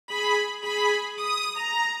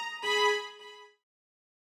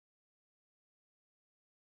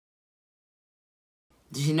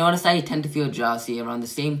Did you notice that you tend to feel drowsy around the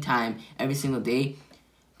same time every single day?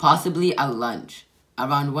 Possibly at lunch,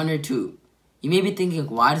 around 1 or 2. You may be thinking,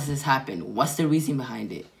 why does this happen? What's the reason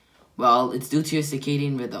behind it? Well, it's due to your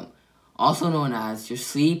circadian rhythm, also known as your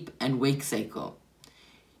sleep and wake cycle.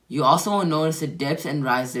 You also won't notice it dips and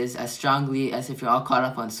rises as strongly as if you're all caught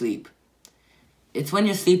up on sleep. It's when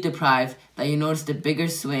you're sleep deprived that you notice the bigger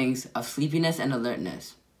swings of sleepiness and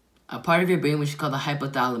alertness. A part of your brain, which is called the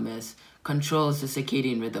hypothalamus, controls the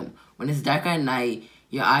circadian rhythm. When it's darker at night,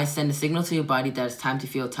 your eyes send a signal to your body that it's time to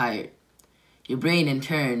feel tired. Your brain, in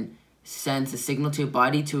turn, sends a signal to your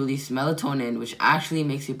body to release melatonin, which actually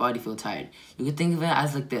makes your body feel tired. You can think of it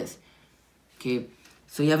as like this. Okay,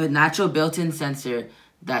 so you have a natural built-in sensor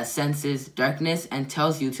that senses darkness and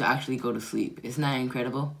tells you to actually go to sleep. Isn't that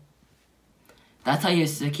incredible? That's how your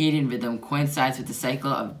circadian rhythm coincides with the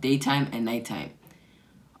cycle of daytime and nighttime.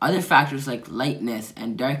 Other factors like lightness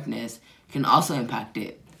and darkness can also impact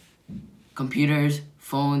it. Computers,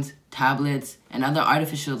 phones, tablets, and other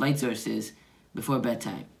artificial light sources before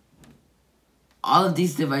bedtime. All of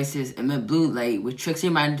these devices emit blue light, which tricks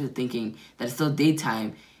your mind into thinking that it's still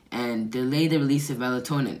daytime and delay the release of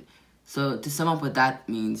melatonin. So to sum up what that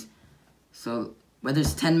means, so whether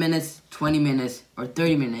it's 10 minutes, 20 minutes, or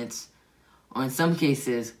 30 minutes, or in some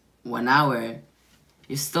cases, 1 hour,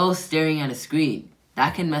 you're still staring at a screen.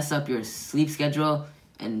 That can mess up your sleep schedule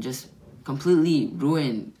and just completely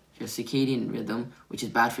ruin your circadian rhythm, which is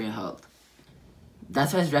bad for your health.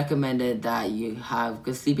 That's why it's recommended that you have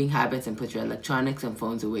good sleeping habits and put your electronics and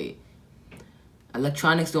phones away.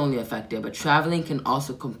 Electronics don't only affect it, but traveling can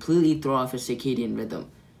also completely throw off your circadian rhythm.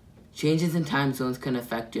 Changes in time zones can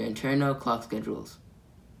affect your internal clock schedules.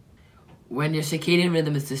 When your circadian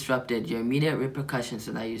rhythm is disrupted, your immediate repercussions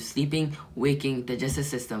are that your sleeping, waking, digestive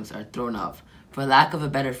systems are thrown off. For lack of a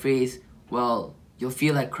better phrase, well, you'll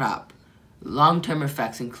feel like crap. Long-term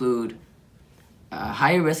effects include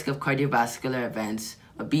higher risk of cardiovascular events,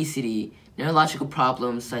 obesity, neurological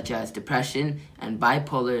problems such as depression, and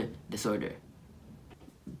bipolar disorder.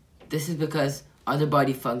 This is because other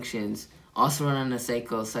body functions also run on a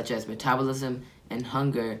cycle such as metabolism and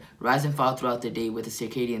hunger rise and fall throughout the day with the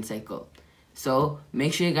circadian cycle. So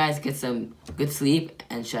make sure you guys get some good sleep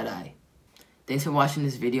and shut-eye. Thanks for watching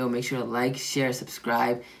this video. Make sure to like, share,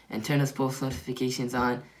 subscribe, and turn those post notifications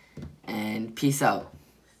on. And peace out.